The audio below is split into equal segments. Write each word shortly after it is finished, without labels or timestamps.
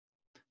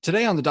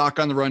Today on the Doc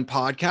on the Run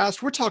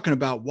podcast, we're talking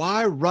about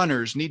why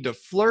runners need to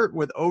flirt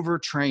with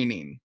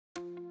overtraining.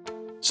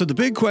 So the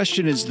big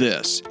question is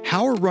this: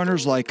 how are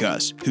runners like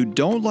us, who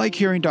don't like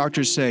hearing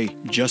doctors say,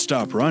 just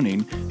stop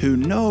running, who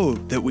know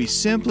that we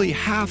simply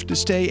have to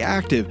stay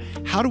active,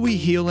 how do we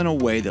heal in a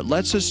way that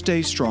lets us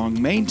stay strong,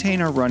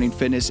 maintain our running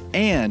fitness,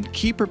 and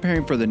keep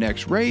preparing for the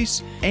next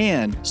race,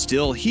 and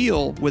still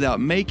heal without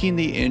making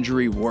the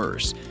injury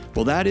worse?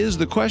 Well, that is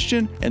the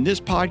question, and this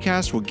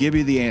podcast will give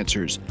you the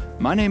answers.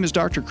 My name is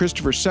Dr.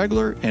 Christopher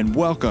Segler, and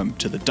welcome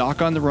to the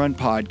Doc on the Run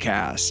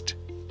podcast.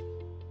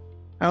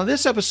 Now, in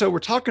this episode, we're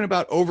talking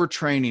about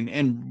overtraining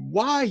and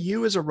why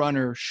you as a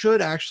runner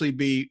should actually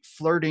be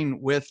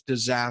flirting with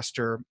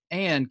disaster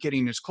and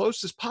getting as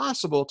close as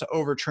possible to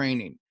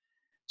overtraining.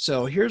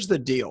 So here's the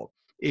deal.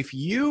 If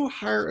you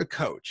hire a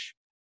coach,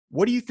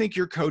 what do you think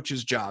your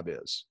coach's job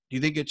is? Do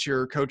you think it's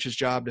your coach's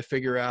job to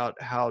figure out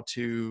how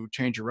to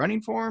change your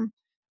running form,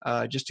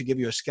 just to give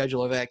you a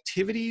schedule of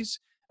activities,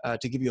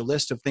 to give you a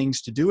list of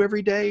things to do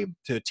every day,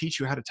 to teach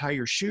you how to tie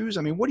your shoes?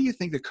 I mean, what do you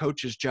think the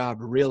coach's job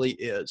really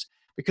is?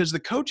 Because the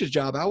coach's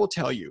job, I will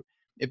tell you,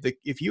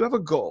 if you have a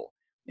goal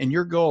and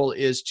your goal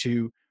is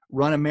to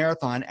run a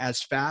marathon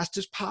as fast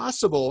as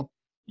possible,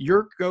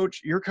 your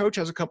coach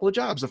has a couple of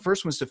jobs. The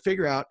first one is to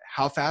figure out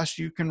how fast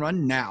you can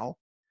run now,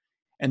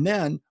 and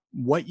then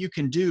what you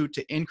can do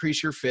to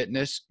increase your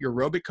fitness, your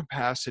aerobic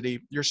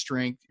capacity, your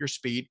strength, your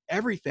speed,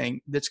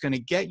 everything that's going to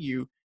get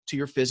you to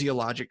your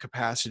physiologic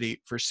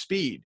capacity for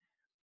speed.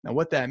 Now,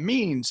 what that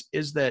means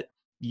is that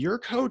your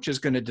coach is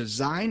going to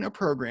design a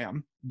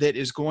program that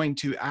is going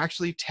to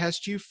actually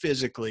test you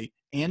physically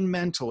and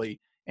mentally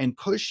and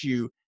push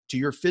you to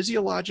your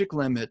physiologic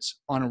limits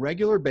on a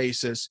regular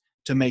basis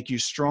to make you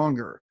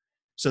stronger.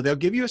 So they'll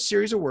give you a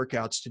series of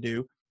workouts to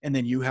do, and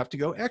then you have to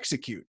go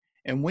execute.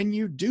 And when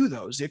you do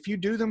those, if you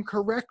do them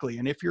correctly,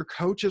 and if your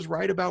coach is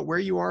right about where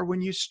you are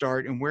when you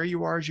start and where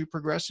you are as you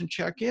progress and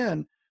check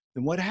in,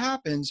 then what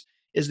happens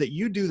is that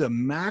you do the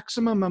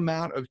maximum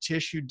amount of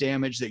tissue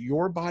damage that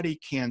your body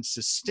can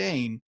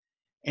sustain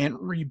and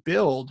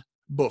rebuild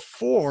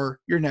before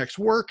your next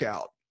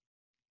workout.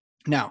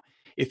 Now,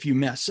 if you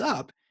mess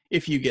up,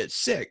 if you get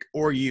sick,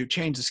 or you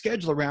change the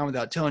schedule around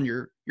without telling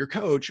your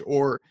coach,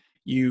 or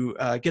you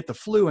get the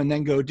flu and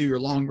then go do your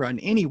long run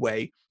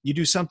anyway, you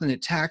do something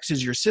that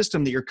taxes your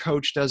system that your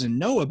coach doesn't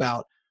know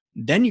about,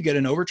 then you get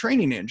an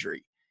overtraining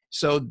injury.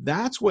 So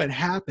that's what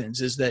happens,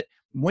 is that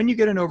when you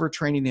get an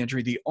overtraining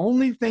injury, the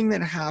only thing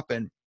that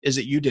happened is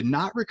that you did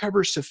not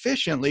recover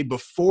sufficiently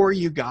before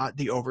you got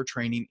the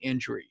overtraining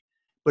injury.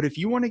 But if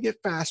you want to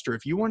get faster,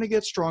 if you want to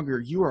get stronger,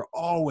 you are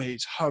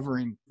always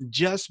hovering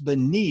just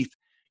beneath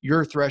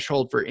your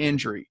threshold for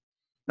injury.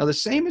 Now, the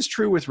same is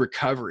true with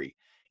recovery.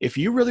 If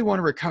you really want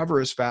to recover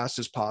as fast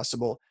as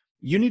possible,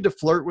 you need to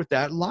flirt with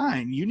that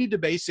line. You need to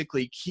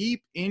basically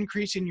keep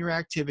increasing your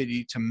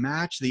activity to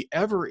match the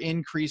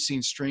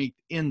ever-increasing strength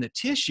in the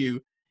tissue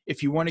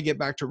if you want to get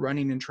back to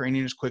running and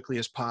training as quickly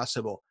as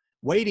possible.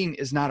 Waiting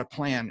is not a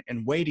plan,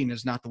 and waiting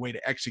is not the way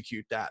to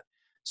execute that.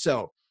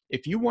 So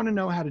if you want to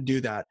know how to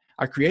do that,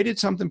 I created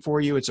something for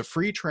you. It's a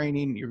free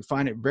training. You'll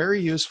find it very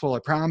useful. I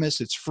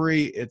promise. It's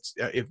free. It's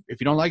if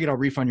you don't like it, I'll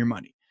refund your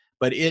money.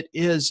 But it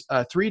is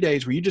 3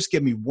 days where you just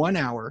give me 1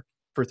 hour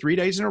for 3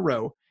 days in a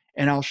row,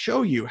 and I'll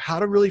show you how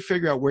to really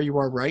figure out where you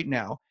are right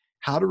now,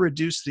 how to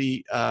reduce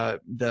the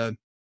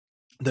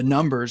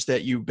numbers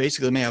that you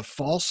basically may have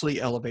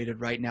falsely elevated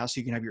right now, so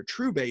you can have your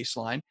true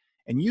baseline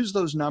and use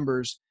those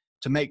numbers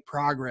to make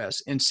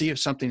progress and see if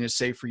something is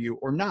safe for you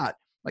or not.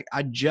 Like,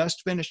 I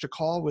just finished a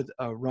call with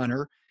a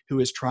runner who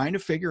is trying to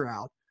figure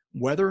out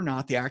whether or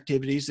not the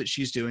activities that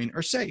she's doing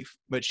are safe,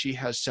 but she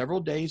has several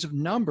days of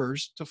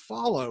numbers to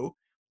follow,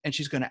 and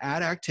she's going to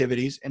add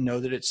activities and know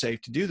that it's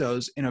safe to do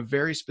those in a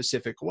very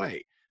specific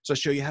way. So I'll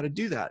show you how to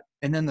do that.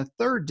 And then the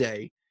third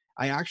day,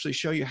 I actually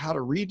show you how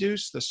to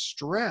reduce the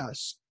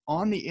stress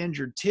on the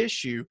injured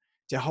tissue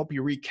to help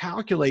you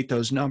recalculate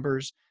those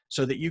numbers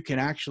so that you can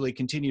actually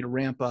continue to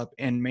ramp up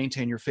and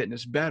maintain your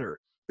fitness better.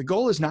 The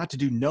goal is not to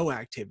do no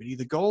activity.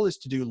 The goal is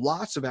to do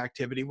lots of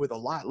activity with a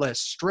lot less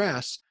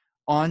stress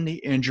on the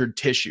injured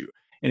tissue.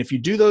 And if you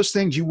do those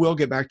things, you will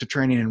get back to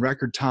training in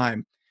record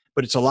time.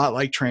 But it's a lot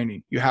like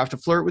training. You have to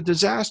flirt with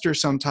disaster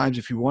sometimes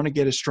if you want to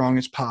get as strong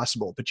as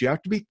possible. But you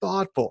have to be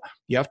thoughtful.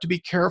 You have to be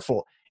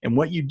careful. And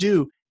what you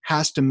do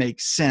has to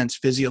make sense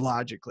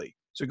physiologically.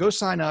 So go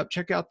sign up.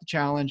 Check out the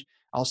challenge.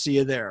 I'll see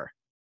you there.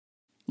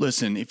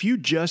 Listen, if you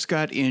just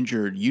got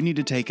injured, you need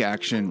to take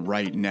action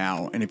right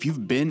now. And if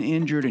you've been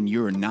injured and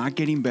you are not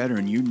getting better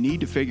and you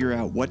need to figure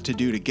out what to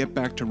do to get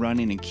back to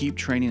running and keep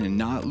training and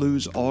not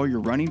lose all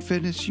your running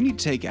fitness, you need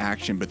to take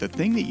action. But the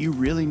thing that you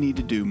really need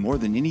to do more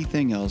than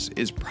anything else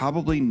is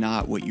probably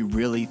not what you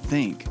really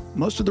think.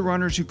 Most of the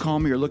runners who call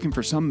me are looking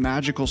for some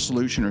magical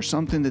solution or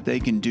something that they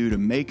can do to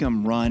make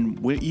them run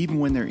even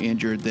when they're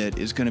injured that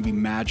is going to be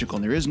magical.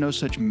 And there is no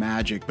such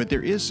magic, but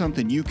there is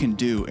something you can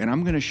do. And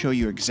I'm going to show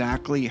you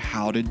exactly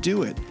how to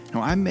do it.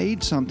 Now, I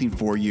made something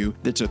for you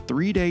that's a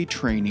 3-day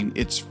training.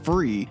 It's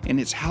free, and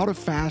it's how to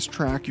fast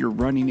track your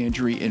running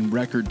injury in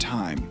record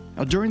time.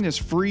 Now, during this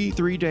free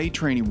 3-day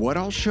training, what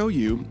I'll show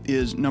you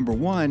is, number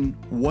one,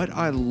 what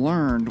I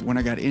learned when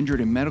I got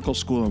injured in medical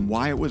school and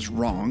why it was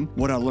wrong,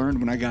 what I learned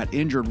when I got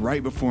injured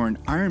right before an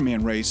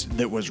Ironman race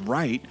that was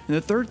right, and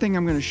the third thing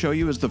I'm going to show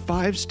you is the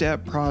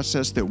 5-step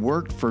process that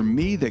worked for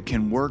me that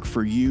can work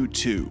for you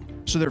too.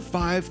 So there are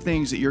 5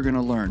 things that you're going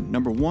to learn.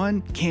 Number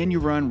 1, can you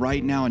run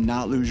right now and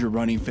not lose your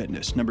running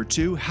fitness? Number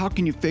 2, how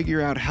can you figure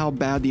out how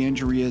bad the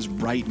injury is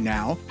right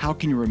now? How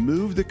can you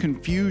remove the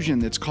confusion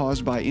that's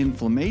caused by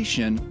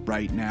inflammation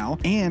right now?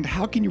 And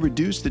how can you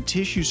reduce the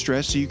tissue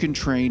stress so you can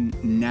train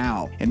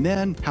now? And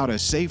then how to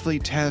safely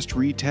test,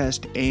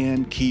 retest,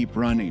 and keep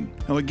running.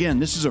 Now again,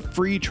 this is a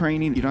free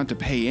training. You don't have to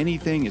pay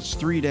anything. It's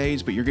 3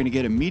 days, but you're going to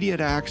get immediate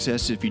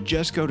access if you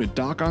just go to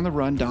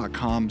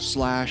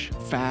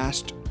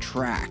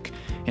docontherun.com/fast-track.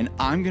 And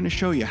I'm going to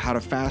show you how to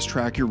fast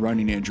track your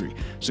running injury.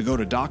 So go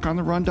to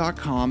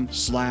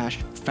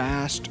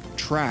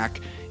docontherun.com/fast-track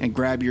and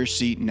grab your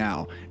seat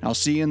now. I'll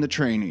see you in the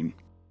training.